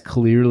 that's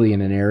clearly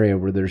in an area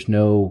where there's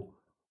no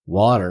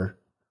water.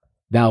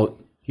 Now,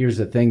 here's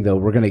the thing, though.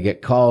 We're going to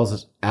get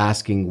calls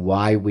asking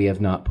why we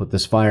have not put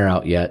this fire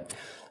out yet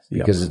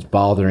because it's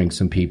bothering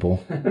some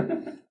people.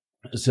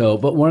 So,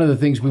 but one of the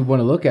things we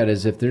want to look at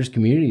is if there's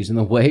communities in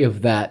the way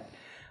of that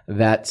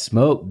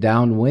smoke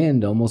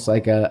downwind, almost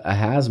like a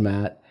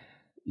hazmat,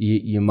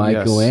 you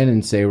might go in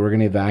and say, we're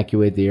going to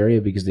evacuate the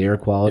area because the air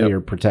quality or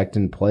protect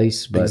in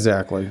place. But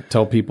exactly.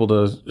 Tell people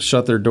to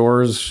shut their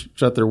doors,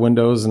 shut their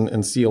windows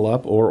and seal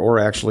up or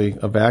actually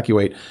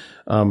evacuate.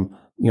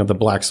 The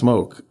black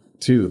smoke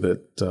too,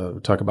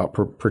 that talk about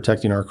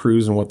protecting our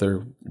crews and what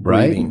they're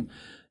breathing.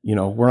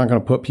 We're not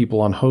going to put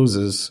people on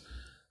hoses,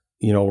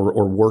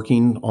 or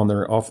working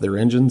off their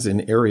engines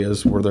in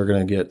areas where they're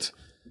going to get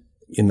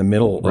in the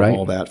middle of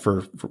all that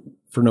for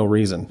no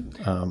reason.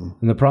 And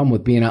the problem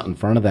with being out in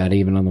front of that,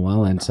 even on the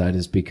wildland side,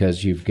 is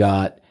because you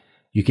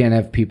can't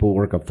have people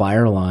work a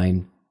fire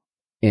line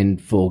in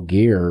full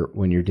gear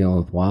when you're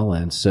dealing with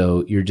wildlands.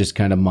 So you're just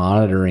kind of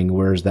monitoring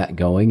where's that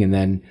going. And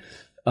then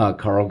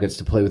Carl gets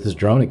to play with his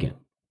drone again.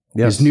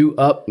 Yes. His new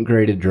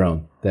upgraded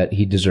drone that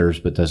he deserves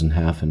but doesn't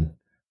have. And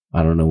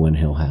I don't know when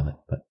he'll have it,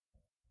 but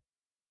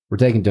we're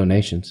taking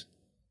donations.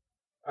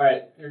 All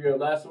right, here we go.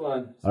 Last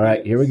one. All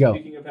right, here we go.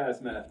 Speaking of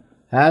hazmat.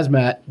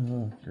 Hazmat.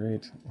 Oh,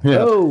 great.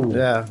 Oh.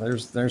 Yeah,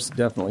 there's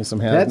definitely some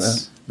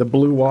hazmat. The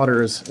blue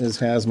water is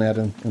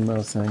hazmat in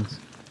those things.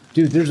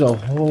 Dude, there's a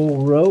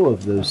whole row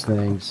of those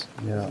things.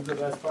 Yeah. This is the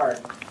best part.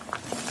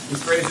 He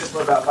sprays this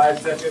for about 5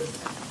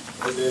 seconds,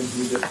 and then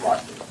he just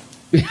watched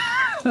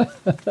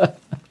it.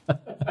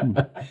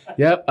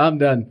 Yep, I'm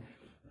done.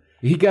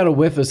 He got a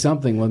whiff of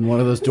something when one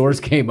of those doors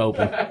came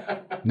open.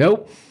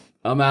 Nope,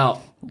 I'm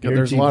out.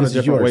 There's a lot of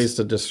different ways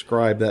to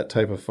describe that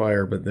type of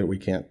fire, but that we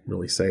can't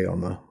really say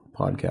on the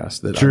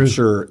podcast. That I'm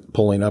sure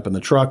pulling up in the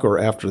truck or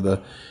after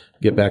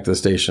get back to the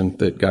station,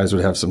 that guys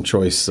would have some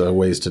choice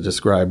ways to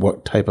describe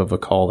what type of a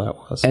call that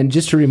was. And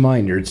just a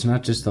reminder, it's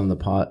not just on the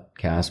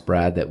podcast,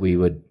 Brad, that we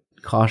would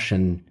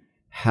caution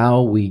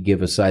how we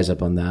give a size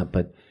up on that.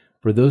 But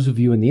for those of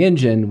you in the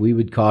engine, we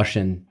would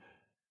caution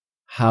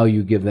how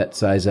you give that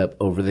size up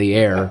over the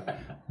air.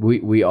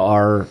 We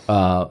are,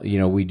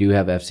 we do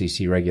have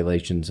FCC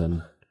regulations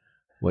on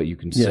what you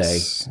can say.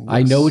 Yes.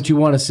 I know what you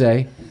want to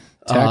say.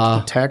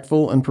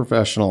 Tactful and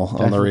professional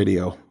on the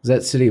radio. Is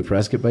that City of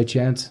Prescott by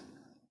chance?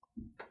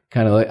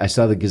 Kind of like, I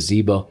saw the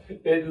gazebo.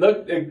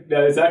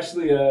 It's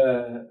actually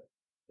in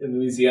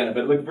Louisiana,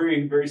 but it looked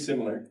very, very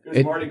similar. It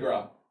was Mardi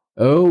Gras.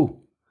 Oh,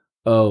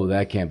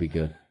 that can't be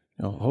good.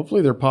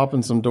 Hopefully they're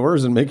popping some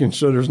doors and making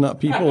sure there's not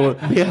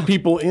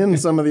people in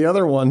some of the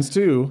other ones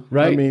too.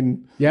 Right. I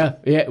mean,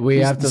 we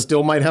have to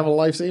still might have a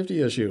life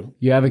safety issue.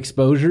 You have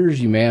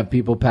exposures. You may have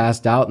people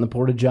passed out in the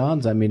Porta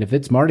Johns. I mean, if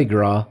it's Mardi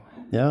Gras,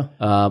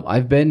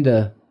 I've been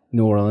to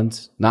New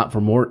Orleans, not for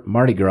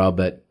Mardi Gras,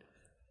 but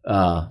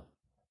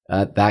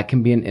that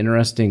can be an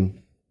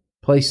interesting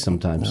place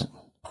sometimes. Yeah.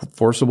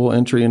 Forcible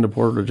entry into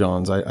Porta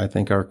Johns. I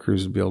think our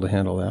crews would be able to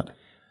handle that.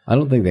 I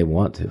don't think they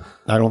want to.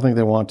 I don't think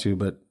they want to,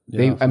 but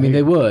they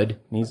would.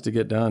 Needs to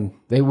get done.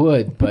 They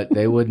would, but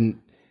they wouldn't.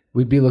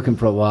 We'd be looking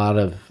for a lot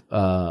of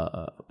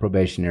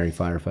probationary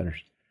firefighters.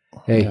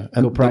 Hey,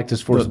 go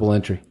practice forcible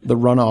entry. The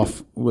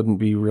runoff wouldn't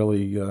be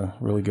really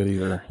good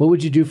either. What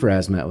would you do for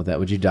hazmat with that?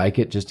 Would you dike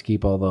it just to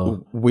keep all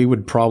the... We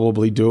would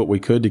probably do what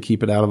we could to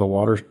keep it out of the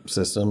water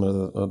system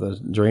or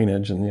the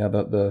drainage. And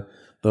the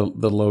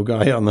low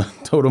guy on the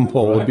totem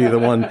pole would be the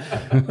one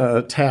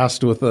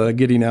tasked with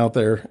getting out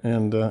there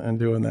and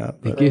doing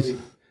that. But it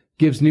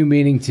gives new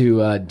meaning to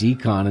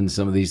decon and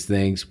some of these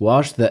things.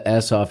 Wash the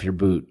S off your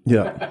boot.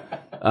 Yeah.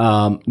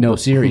 No,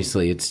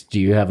 seriously,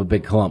 do you have a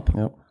big clump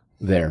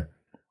there?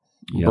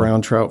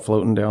 Brown trout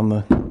floating down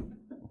the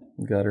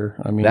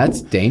gutter. I mean, that's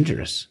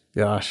dangerous.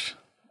 Gosh.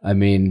 I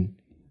mean,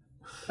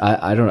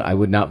 I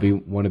would not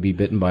want to be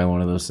bitten by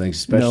one of those things,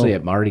 especially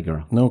at Mardi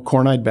Gras. No,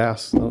 corn-eyed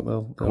bass.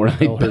 They'll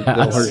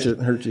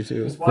hurt you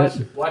too. Just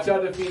watch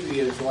out if he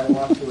is while I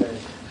walk away.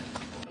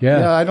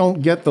 Yeah, I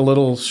don't get the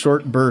little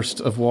short burst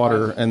of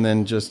water and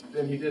then just...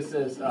 Then he just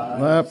says...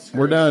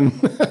 we're done.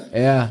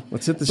 Yeah.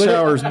 Let's hit the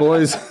showers,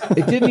 boys.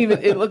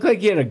 It looked like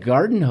he had a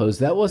garden hose.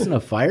 That wasn't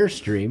a fire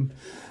stream.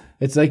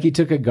 It's like he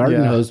took a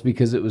garden hose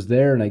because it was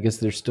there, and I guess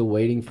they're still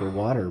waiting for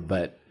water.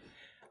 But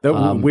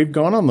we've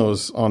gone on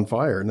those on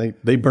fire, and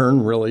they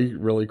burn really,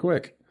 really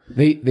quick.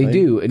 They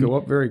do. And go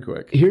up very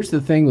quick. Here's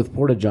the thing with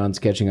Porta-Johns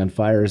catching on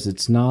fire is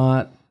it's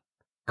not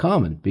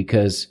common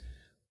because,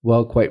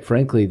 well, quite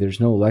frankly, there's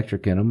no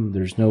electric in them.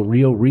 There's no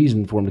real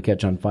reason for them to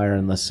catch on fire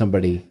unless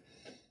somebody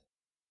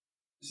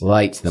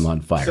lights them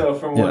on fire. So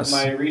from what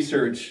my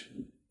research,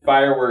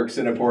 fireworks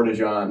in a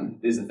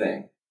Porta-John is a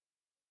thing.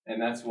 And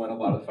that's when a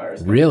lot of the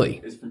fires come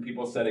is from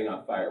people setting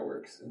off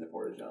fireworks in the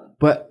Porta-John.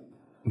 But,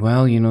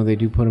 well, they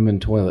do put them in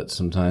toilets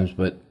sometimes,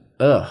 but,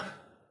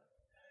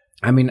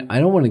 I mean, I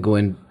don't want to go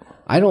in.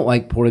 I don't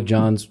like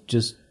Porta-Johns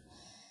just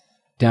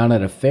down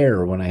at a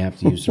fair when I have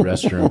to use the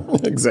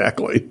restroom.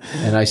 Exactly.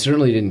 And I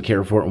certainly didn't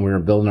care for it when we were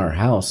building our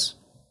house.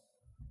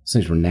 Those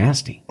things were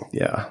nasty.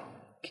 Yeah.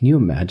 Can you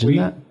imagine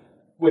that?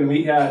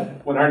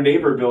 When our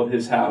neighbor built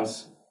his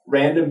house,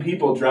 random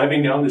people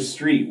driving down the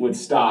street would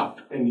stop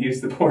and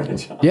use the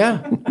Porta-John.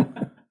 Yeah.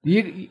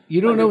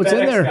 You don't know what's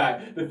in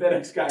there. The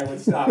FedEx guy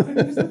would stop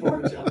and use the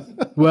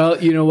Porta-John.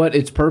 Well, you know what?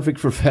 It's perfect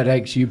for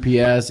FedEx,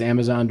 UPS,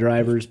 Amazon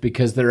drivers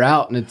because they're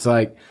out and it's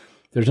like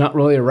there's not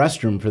really a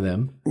restroom for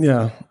them.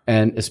 Yeah.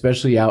 And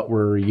especially out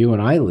where you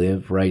and I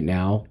live right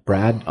now,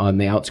 Brad, on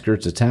the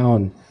outskirts of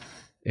town,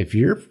 if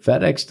you're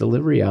FedEx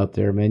delivery out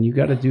there, man, you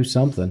got to do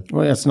something.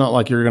 Well, it's not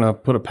like you're going to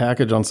put a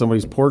package on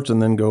somebody's porch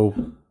and then go...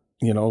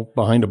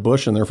 behind a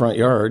bush in their front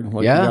yard.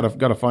 You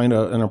got to find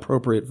an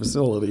appropriate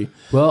facility.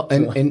 Well,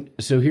 and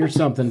so here's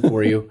something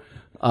for you.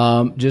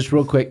 Just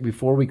real quick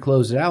before we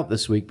close it out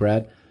this week,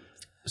 Brad.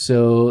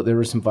 So there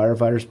were some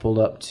firefighters pulled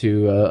up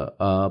to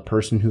a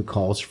person who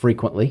calls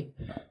frequently.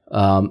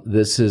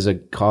 This is a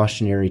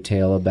cautionary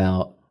tale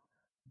about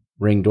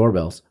Ring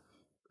doorbells.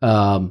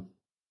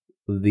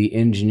 The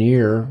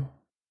engineer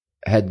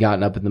had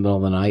gotten up in the middle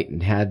of the night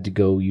and had to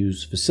go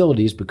use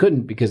facilities, but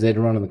couldn't because they had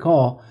to run on the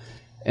call.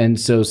 And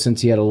so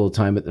since he had a little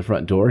time at the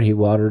front door, he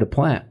watered a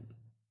plant,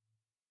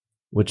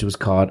 which was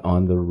caught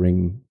on the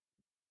Ring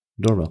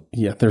doorbell.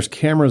 Yeah, there's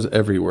cameras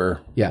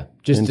everywhere. Yeah,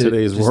 in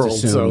today's world.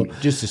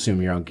 Just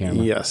assume you're on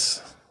camera.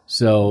 Yes.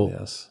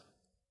 So,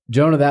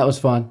 Jonah, that was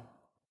fun.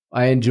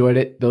 I enjoyed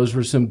it. Those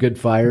were some good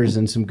fires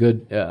and some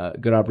good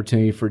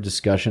opportunity for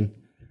discussion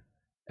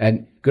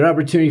and good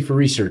opportunity for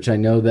research. I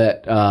know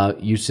that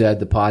you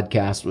said the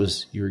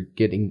podcast you're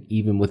getting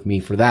even with me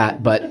for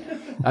that, but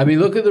I mean,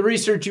 look at the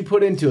research you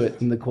put into it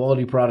and the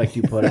quality product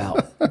you put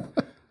out.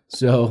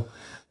 So,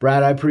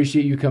 Brad, I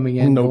appreciate you coming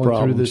in, going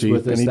through this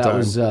with us.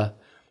 Anytime.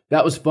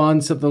 That was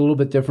fun, something a little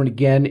bit different.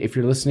 Again, if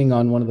you're listening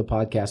on one of the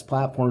podcast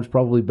platforms,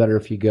 probably better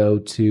if you go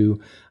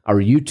to our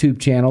YouTube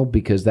channel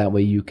because that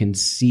way you can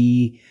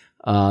see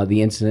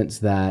the incidents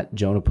that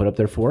Jonah put up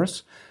there for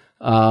us.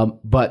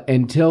 But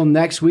until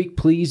next week,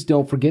 please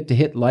don't forget to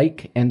hit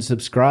like and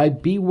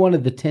subscribe. Be one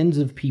of the tens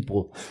of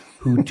people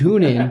who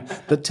tune in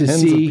to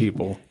see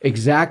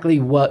exactly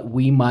what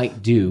we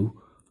might do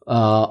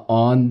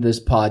on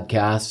this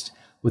podcast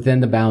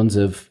within the bounds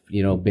of,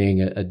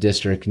 being a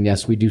district. And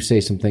yes, we do say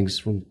some things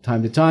from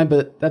time to time,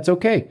 but that's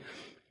okay.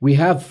 We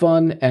have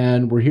fun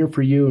and we're here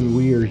for you and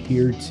we are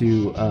here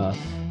to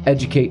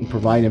educate and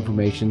provide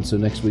information. So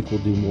next week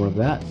we'll do more of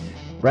that.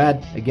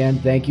 Brad, again,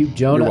 thank you.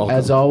 Jonah,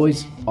 as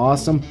always,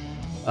 awesome.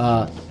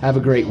 Have a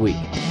great week.